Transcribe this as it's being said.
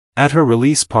At her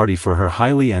release party for her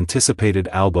highly anticipated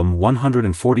album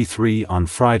 143 on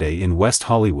Friday in West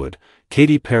Hollywood,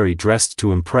 Katy Perry dressed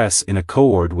to impress in a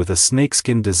cord with a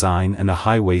snakeskin design and a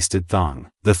high-waisted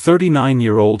thong. The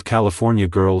 39-year-old California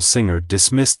girl singer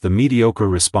dismissed the mediocre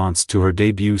response to her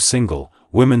debut single,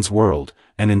 Women's World,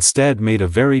 and instead made a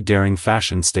very daring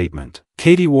fashion statement.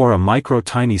 Katy wore a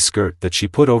micro-tiny skirt that she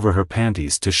put over her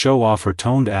panties to show off her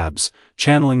toned abs,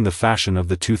 channeling the fashion of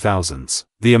the 2000s.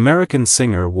 The American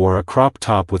singer wore a crop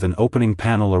top with an opening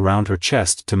panel around her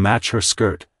chest to match her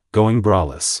skirt, going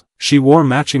braless. She wore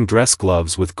matching dress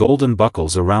gloves with golden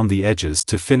buckles around the edges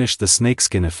to finish the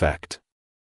snakeskin effect.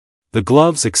 The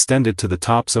gloves extended to the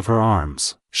tops of her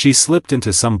arms. She slipped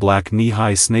into some black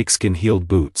knee-high snakeskin-heeled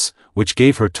boots, which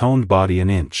gave her toned body an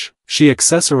inch. She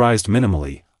accessorized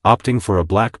minimally, opting for a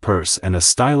black purse and a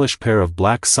stylish pair of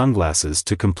black sunglasses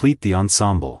to complete the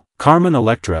ensemble. Carmen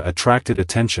Electra attracted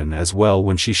attention as well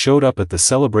when she showed up at the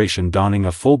celebration donning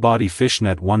a full-body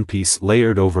fishnet one-piece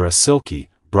layered over a silky,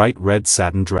 bright red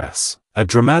satin dress. A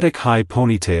dramatic high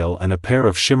ponytail and a pair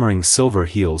of shimmering silver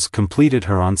heels completed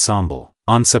her ensemble.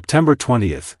 On September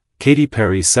 20th, Katy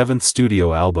Perry's 7th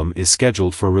studio album is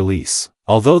scheduled for release.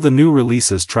 Although the new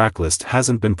releases tracklist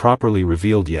hasn't been properly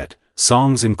revealed yet,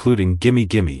 songs including Gimme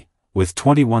Gimme, with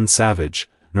 21 Savage,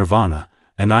 Nirvana,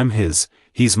 and I'm His,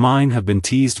 He's Mine have been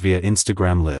teased via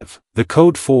Instagram Live. The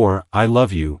code for I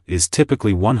Love You is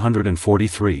typically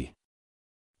 143.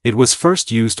 It was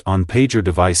first used on pager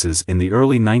devices in the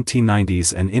early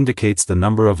 1990s and indicates the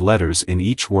number of letters in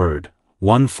each word,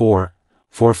 1-4,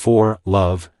 4-4,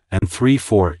 love, and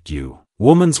 3-4, you.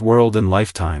 Woman's World and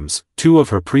Lifetimes, two of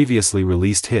her previously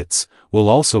released hits, will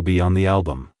also be on the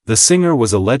album. The singer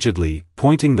was allegedly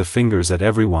pointing the fingers at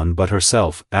everyone but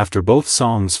herself after both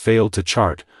songs failed to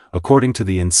chart, according to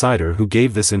the insider who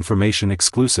gave this information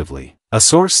exclusively. A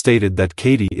source stated that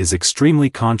Katy is extremely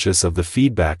conscious of the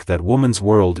feedback that Woman's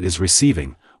World is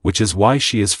receiving, which is why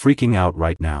she is freaking out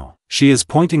right now. She is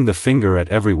pointing the finger at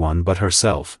everyone but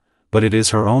herself, but it is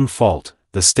her own fault,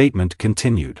 the statement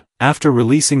continued. After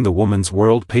releasing the Woman's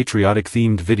World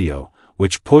patriotic-themed video,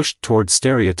 which pushed toward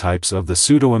stereotypes of the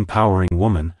pseudo-empowering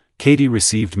woman, Katy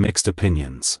received mixed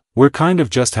opinions. "We're kind of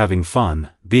just having fun,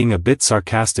 being a bit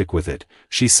sarcastic with it,"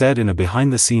 she said in a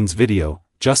behind-the-scenes video,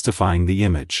 justifying the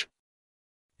image.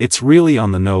 "It's really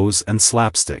on the nose and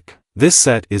slapstick. This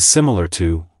set is similar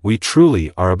to, we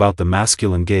truly are about the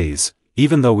masculine gaze,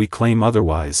 even though we claim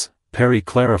otherwise," Perry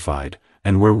clarified,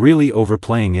 "and we're really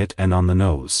overplaying it and on the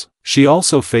nose." She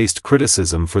also faced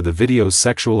criticism for the video's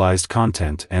sexualized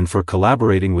content and for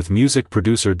collaborating with music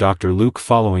producer Dr. Luke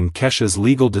following Kesha's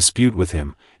legal dispute with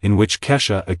him, in which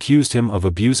Kesha accused him of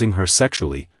abusing her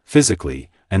sexually, physically,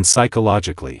 and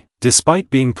psychologically. Despite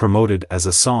being promoted as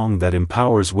a song that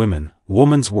empowers women,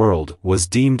 Woman's World was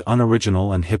deemed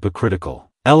unoriginal and hypocritical.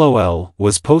 LOL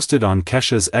was posted on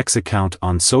Kesha's X account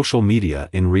on social media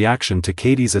in reaction to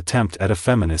Katy's attempt at a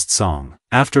feminist song.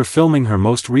 After filming her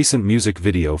most recent music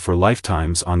video for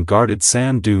Lifetimes on guarded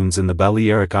sand dunes in the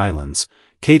Balearic Islands,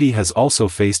 Katy has also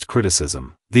faced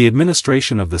criticism. The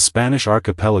administration of the Spanish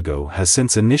archipelago has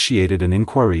since initiated an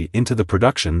inquiry into the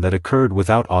production that occurred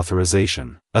without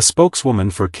authorization. A spokeswoman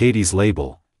for Katy's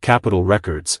label, Capitol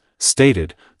Records,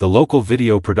 stated, "The local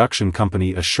video production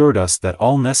company assured us that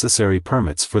all necessary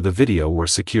permits for the video were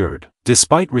secured.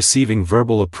 Despite receiving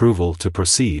verbal approval to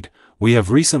proceed, we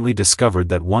have recently discovered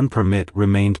that one permit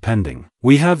remained pending.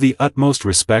 We have the utmost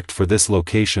respect for this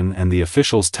location and the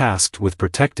officials tasked with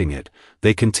protecting it,"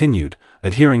 they continued,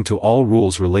 "adhering to all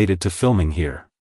rules related to filming here.